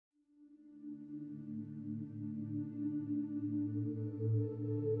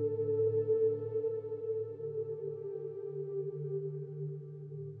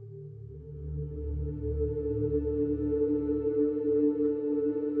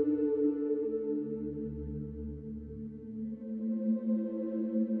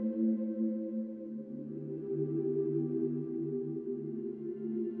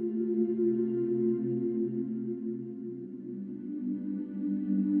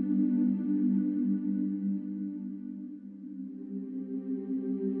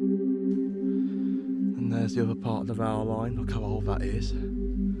there's the other part of the rail line. Look how old that is.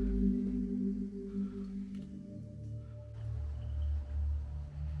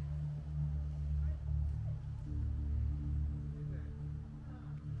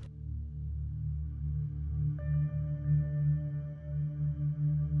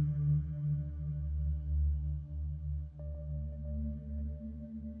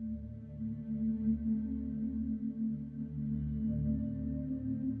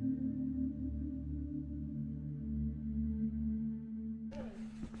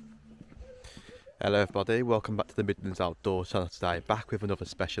 Hello everybody, welcome back to the Midlands Outdoors channel today, back with another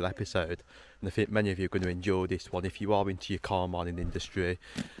special episode, and I think many of you are going to enjoy this one if you are into your car mining industry.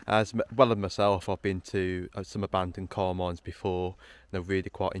 As well as myself, I've been to some abandoned car mines before and they're really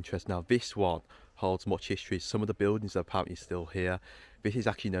quite interesting. Now this one holds much history. Some of the buildings are apparently still here. This is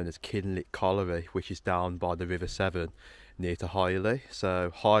actually known as Kinlet colliery, which is down by the River Severn near to Highley.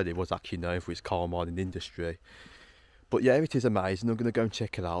 So Highley was actually known for its car mining industry. But yeah, it is amazing. I'm going to go and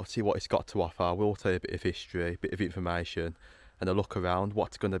check it out, see what it's got to offer. I will tell you a bit of history, a bit of information, and a look around.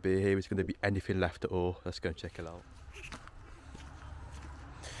 What's going to be here? Is going to be anything left at all? Let's go and check it out.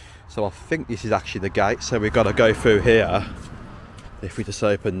 So I think this is actually the gate, so we've got to go through here. If we just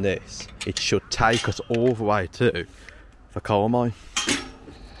open this, it should take us all the way to the coal mine.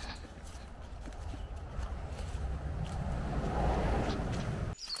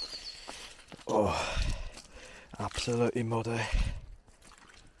 Oh. Absolutely muddy.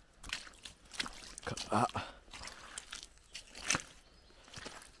 Look at that.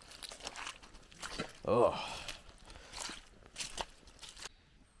 Oh.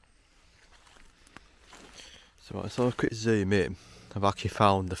 So let's have a quick zoom in. I've actually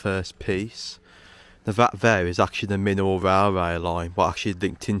found the first piece. Now that there is actually the mineral railway line, but actually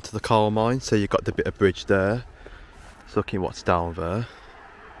linked into the coal mine. So you've got the bit of bridge there. Just looking what's down there.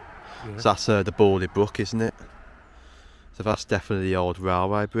 Yeah. So that's the Borley Brook, isn't it? So that's definitely the old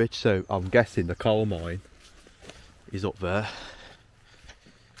railway bridge, so I'm guessing the coal mine is up there.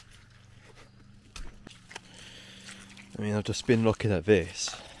 I mean, I've just been looking at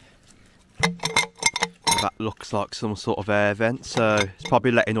this. That looks like some sort of air vent, so it's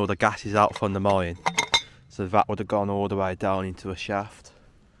probably letting all the gases out from the mine. So that would have gone all the way down into a shaft.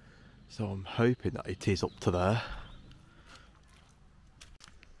 So I'm hoping that it is up to there.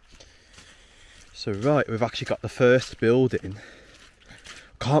 So right, we've actually got the first building.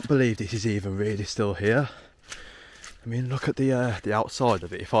 Can't believe this is even really still here. I mean, look at the outside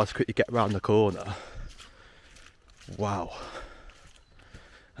of it. If I just quickly get round the corner, wow,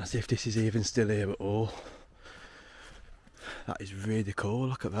 as if this is even still here at all. That is really cool.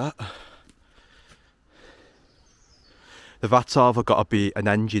 Look at that. That's either got to be an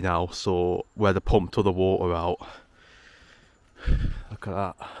engine house or where they pumped all the water out. Look at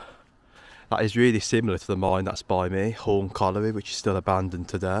that. That is really similar to the mine that's by me, Horn Colliery, which is still abandoned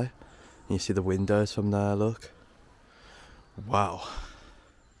today. And you see the windows from there, look. Wow.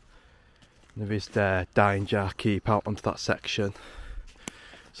 There is danger, keep out onto that section.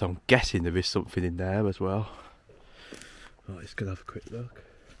 So I'm guessing there is something in there as well. Right, let's go have a quick look.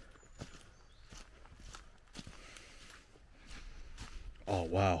 Oh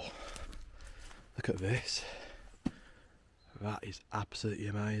wow. Look at this. That is absolutely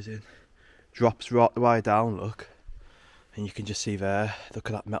amazing. Drops right the way down, look, and you can just see there, look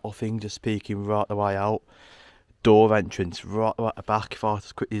at that metal thing just peeking right the way out. Door entrance right at the back. If I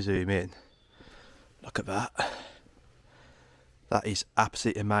just quickly zoom in, look at that. That is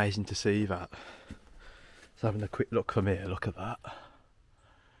absolutely amazing to see that. So having a quick look from here, look at that.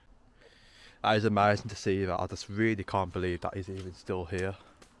 That is amazing to see that. I just really can't believe that is even still here.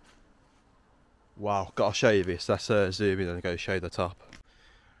 Wow, gotta show you this. Let's zoom in and go show the top.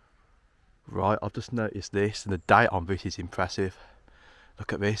 Right, I've just noticed this, and the date on this is impressive.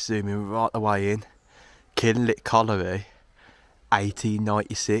 Look at this, zooming right the way in. Kinlet colliery,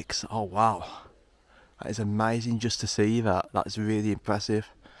 1896. Oh wow, that is amazing just to see that. That's really impressive.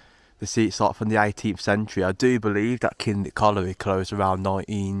 The see it's like from the 18th century. I do believe that Kinlet colliery closed around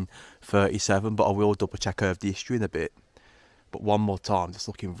 1937, but I will double check over the history in a bit. But one more time, just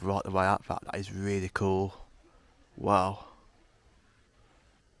looking right the way at that, that is really cool. Wow.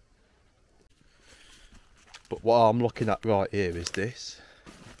 But what I'm looking at right here is this,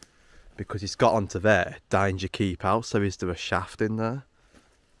 because it's got onto there, danger, keep out. So is there a shaft in there?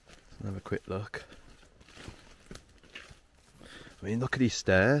 Let's have a quick look. I mean, look at these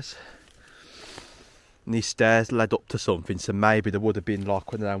stairs. And these stairs led up to something, so maybe there would have been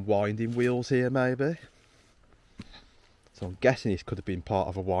like one of them winding wheels here, maybe. So I'm guessing this could have been part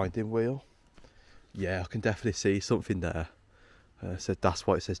of a winding wheel. Yeah, I can definitely see something there. So that's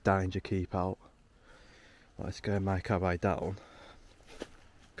why it says danger, keep out. Let's go and make our way down.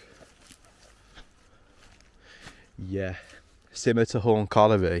 Yeah, similar to Horn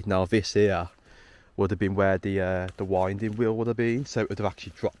Colliery. Now this here would have been where the winding wheel would have been, so it would have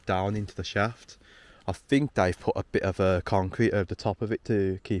actually dropped down into the shaft. I think they've put a bit of concrete over the top of it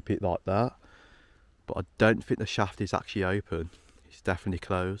to keep it like that, but I don't think the shaft is actually open. It's definitely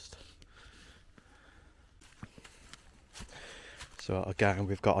closed. So again,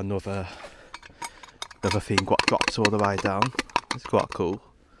 we've got another thing what drops all the way down. It's quite cool.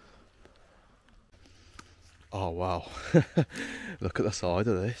 Oh wow, look at the side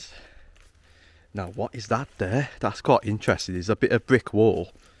of this. Now what is that there? That's quite interesting. There's a bit of brick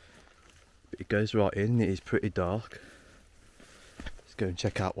wall, but it goes right in. It is pretty dark. Let's go and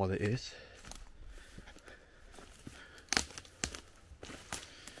check out what it is.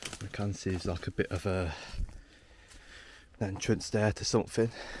 I can see there's like a bit of an entrance there to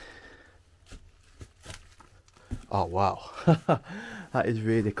something. Oh wow, that is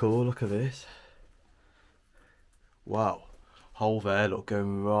really cool. Look at this. Wow, hole there, look,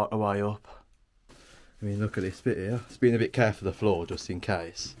 going right the way up. I mean, look at this bit here. It's been a bit careful of the floor just in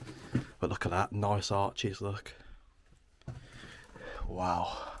case. But look at that, nice arches, look.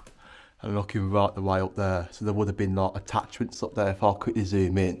 Wow. And looking right the way up there. So there would have been like attachments up there if I quickly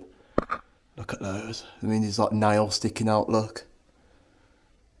zoom in. Look at those. I mean, there's like nails sticking out, look.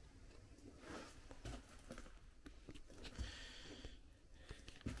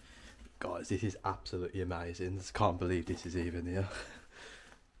 Guys, this is absolutely amazing. I just can't believe this is even here.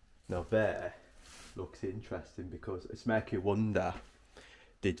 Now there looks interesting because it's making you wonder,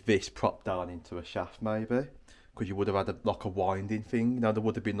 did this prop down into a shaft maybe? Because you would have had like a winding thing. Now there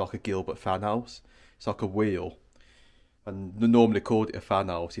would have been like a Gilbert fan house. It's like a wheel. And they normally called it a fan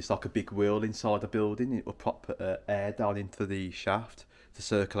house. It's like a big wheel inside the building. It will prop air down into the shaft to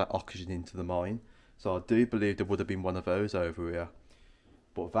circulate oxygen into the mine. So I do believe there would have been one of those over here.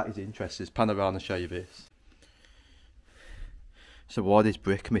 But that is interesting. Let's pan around and show you this. So why this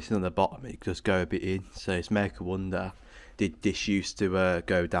brick missing on the bottom, it does go a bit in. So it's make a wonder, did this used to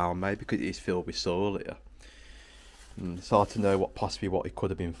go down maybe because it is filled with soil here. It's hard to know possibly what it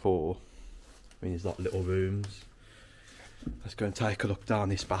could have been for. I mean, there's like little rooms. Let's go and take a look down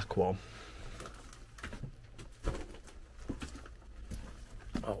this back one.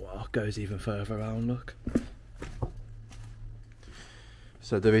 Oh wow, it goes even further around, look.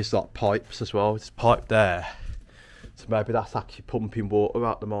 So there is like pipes as well. There's a pipe there. So maybe that's actually pumping water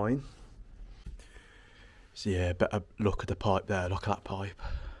out the mine. So yeah, better look at the pipe there. Look at that pipe.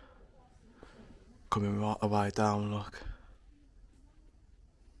 Coming right the way down, look.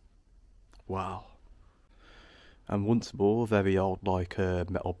 Wow. And once more, very old like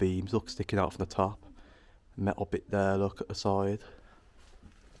metal beams, look, sticking out from the top. Metal bit there, look at the side.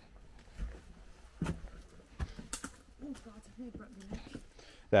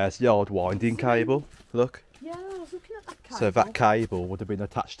 There's the old winding cable, look. Yeah, I was looking at that cable. So that cable would have been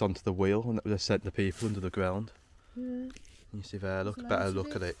attached onto the wheel and it would have sent the people under the ground. Yeah. You see there, look, better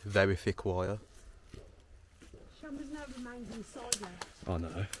look at it. Very thick wire. There's no remains inside there. I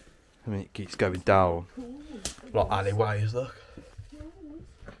know. I mean, it keeps going down. Cool. Like alleyways, look.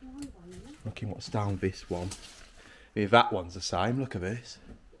 Looking what's down this one. I mean, that one's the same, look at this.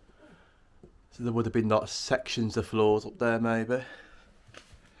 So there would have been like sections of floors up there maybe.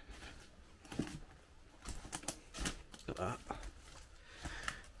 Look at that.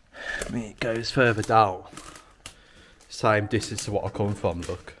 I mean, it goes further down. Same distance to what I come from,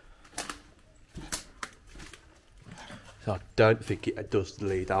 look. So I don't think it does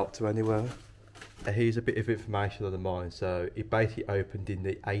lead out to anywhere. Here's a bit of information on the mine. So it basically opened in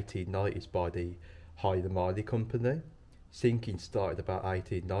the 1890s by the Hyde Company. Sinking started about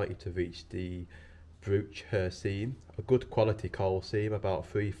 1890 to reach the Bruch seam, a good quality coal seam about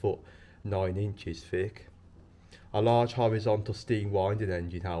 3 foot 9 inches thick. A large horizontal steam winding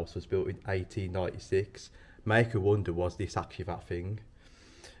engine house was built in 1896. Make a wonder, was this actually that thing?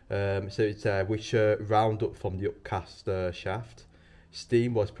 So it's which round up from the upcast shaft.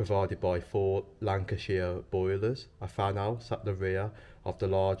 Steam was provided by 4 Lancashire boilers. A fan house at the rear of the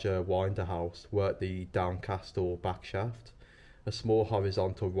larger winder house worked the downcast or back shaft. A small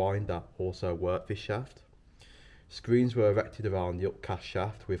horizontal winder also worked this shaft. Screens were erected around the upcast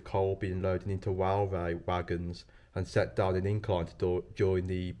shaft with coal being loaded into railway wagons and set down an incline to join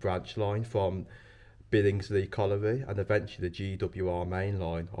the branch line from Billingsley Colliery and eventually the GWR main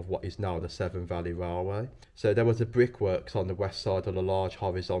line of what is now the Severn Valley Railway. So there was a brickworks on the west side of the large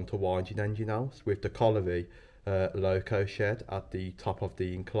horizontal winding engine house with the colliery loco shed at the top of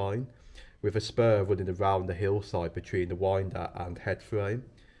the incline, with a spur running around the hillside between the winder and head frame.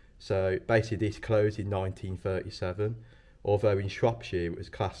 So basically this closed in 1937, although in Shropshire it was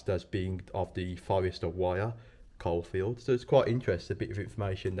classed as being of the Forest of Wyre coalfield. So it's quite interesting, a bit of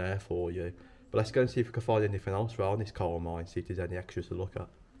information there for you. But let's go and see if we can find anything else around this coal mine, see if there's any extras to look at.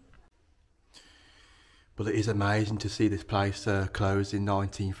 But it is amazing to see this place closed in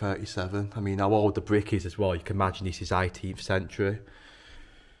 1937. I mean, how old the brick is as well. You can imagine this is 18th century.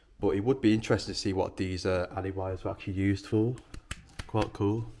 But it would be interesting to see what these alleyways were actually used for. Quite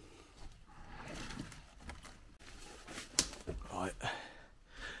cool. Right.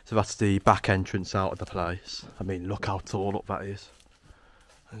 So that's the back entrance out of the place. I mean, look how tall up that is.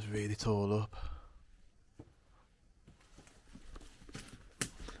 It's really tall up.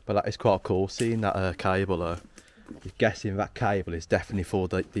 But that is quite cool, seeing that cable though. I'm guessing that cable is definitely for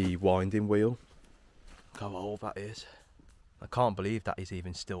the winding wheel. Look how old that is. I can't believe that is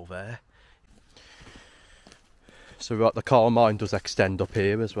even still there. So right, the coal mine does extend up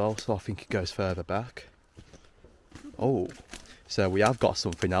here as well, so I think it goes further back. Oh, so we have got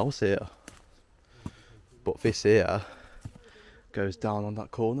something else here. But this here goes down on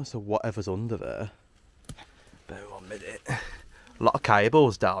that corner, so whatever's under there. Bear 1 minute. A lot of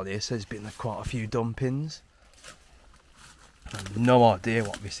cables down here, so there's been quite a few dumpings. I have no idea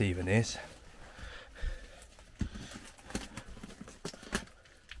what this even is.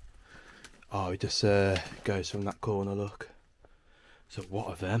 Oh, it just goes from that corner, look. So what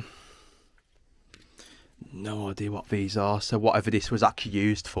are them? No idea what these are. So whatever this was actually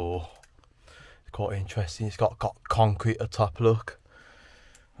used for. It's quite interesting. It's got concrete at the top, look.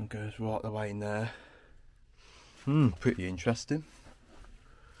 And goes right the way in there. Pretty interesting.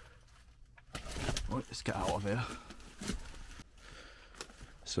 Right, let's get out of here.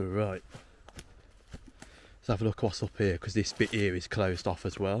 So right, let's have a look what's up here, because this bit here is closed off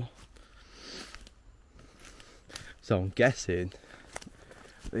as well. So I'm guessing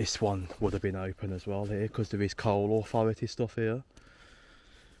this one would have been open as well here, because there is coal authority stuff here.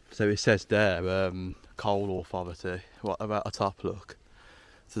 So it says there, coal authority, what about the top, look.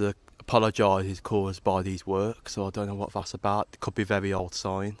 So the apologise is caused by these works, so I don't know what that's about. It could be a very old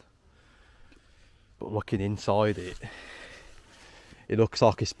sign. But looking inside it, it looks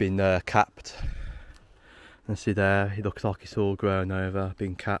like it's been capped. And see there, it looks like it's all grown over,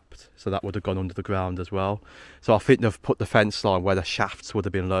 been capped. So that would have gone under the ground as well. So I think they've put the fence line where the shafts would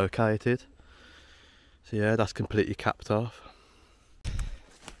have been located. So yeah, that's completely capped off.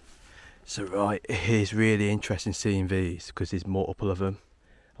 So right, it is really interesting seeing these, because there's multiple of them.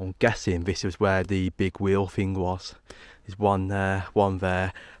 I'm guessing this is where the big wheel thing was. There's one there, one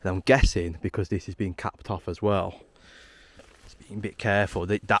there, and I'm guessing because this has been capped off as well. Just being a bit careful,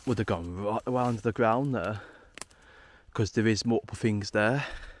 that would have gone right around the ground there, because there is multiple things there.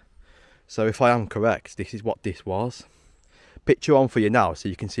 So if I am correct, this is what this was. Picture on for you now so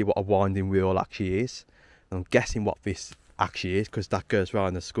you can see what a winding wheel actually is. And I'm guessing what this actually is, because that goes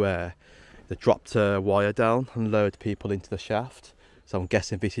round the square. They dropped a wire down and lowered people into the shaft. So I'm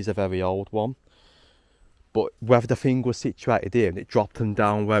guessing this is a very old one. But whether the thing was situated here and it dropped them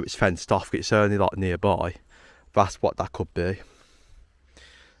down where it's fenced off, it's only like nearby, that's what that could be.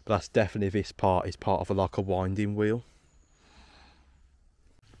 But that's definitely, this part is part of like a winding wheel.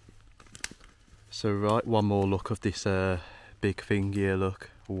 So right, one more look of this big thing here, look.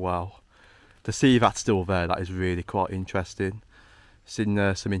 Wow. To see that's still there, that is really quite interesting.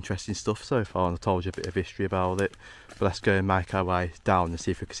 Seen some interesting stuff so far, and I told you a bit of history about it. But let's go and make our way down and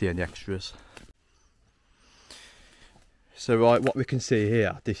see if we can see any extras. So right, what we can see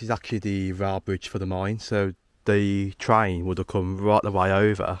here, this is actually the rail bridge for the mine. So the train would have come right the way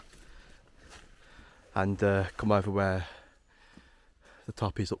over and come over where the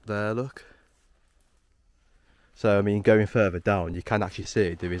top is up there, look. So I mean, going further down, you can actually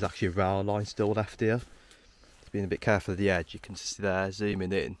see there is actually a rail line still left here. Being a bit careful of the edge, you can see there,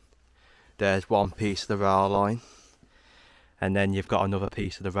 zooming in, there's one piece of the rail line, and then you've got another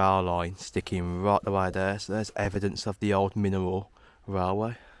piece of the rail line sticking right the way there, so there's evidence of the old mineral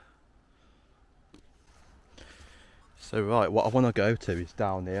railway. So right, what I want to go to is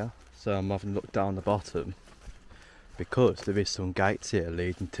down here, so I'm having a look down the bottom, because there is some gates here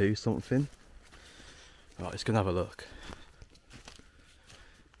leading to something. Right, let's go and have a look.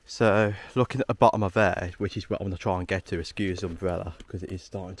 So, looking at the bottom of there, which is what I want to try and get to, excuse the umbrella, because it is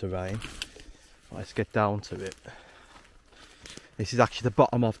starting to rain. Right, let's get down to it. This is actually the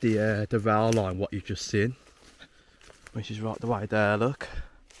bottom of the rail line, what you've just seen. Which is right the way there, look.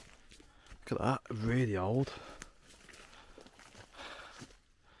 Look at that, really old.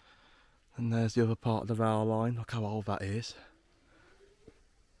 And there's the other part of the rail line, look how old that is.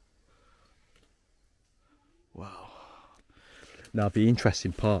 Wow. Now the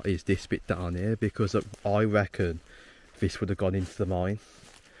interesting part is this bit down here, because I reckon this would have gone into the mine.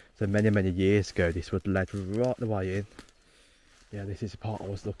 So many years ago this would have led right the way in. Yeah, this is the part I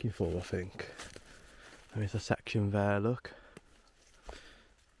was looking for, I think. There is a section there, look.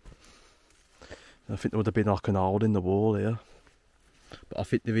 I think there would have been like an hole in the wall here. But I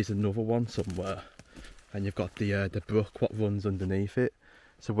think there is another one somewhere. And you've got the brook what runs underneath it.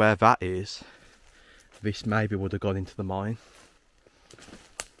 So where that is, this maybe would have gone into the mine.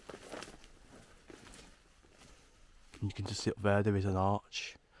 And you can just see up there is an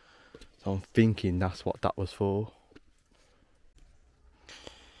arch. So I'm thinking that's what that was for.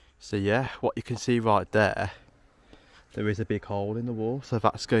 So yeah, what you can see right there is a big hole in the wall. So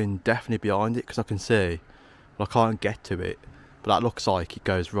that's going definitely behind it, because I can see, well, I can't get to it. But that looks like it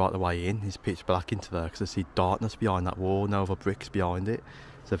goes right the way in. It's pitch black into there because I see darkness behind that wall, no other bricks behind it.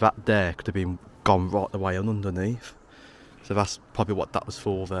 So that there could have been gone right the way on underneath. So that's probably what that was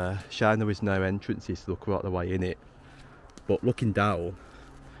for there. Shame there was no entrances to look right the way in it. But looking down,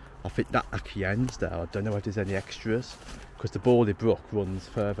 I think that actually ends there. I don't know if there's any extras, because the Borley Brook runs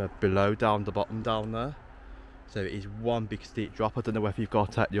further below down the bottom down there. So it is one big steep drop. I don't know whether you've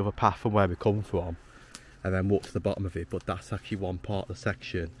got to take the other path from where we come from and then walk to the bottom of it, but that's actually one part of the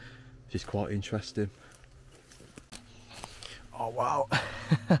section, which is quite interesting. Oh wow.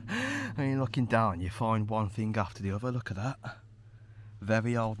 When you're looking down, you find one thing after the other. Look at that.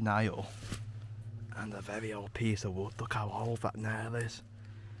 Very old nail and a very old piece of wood. Look how old that nail is.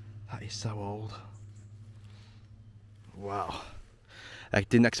 That is so old. Wow. I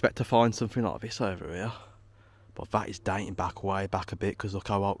didn't expect to find something like this over here, but that is dating back way back a bit, because look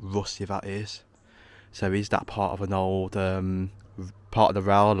how rusty that is. So is that part of an old part of the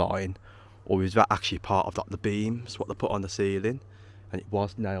rail line, or is that actually part of like the beams, what they put on the ceiling, and it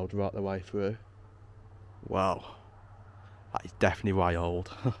was nailed right the way through? Wow, that is definitely way old.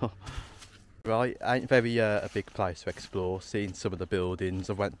 Right, ain't very a big place to explore. Seeing some of the buildings,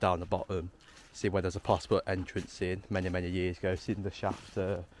 I went down the bottom, see where there's a possible entrance in many years ago, seeing the shaft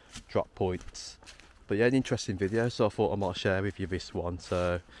drop points. But yeah, an interesting video, so I thought I might share with you this one.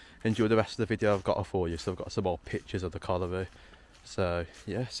 So enjoy the rest of the video I've got for you. So I've got some more pictures of the colliery. So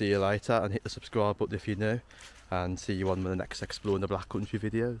yeah, see you later, and hit the subscribe button if you're new, and see you on the next Exploring the Black Country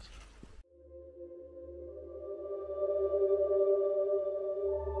videos.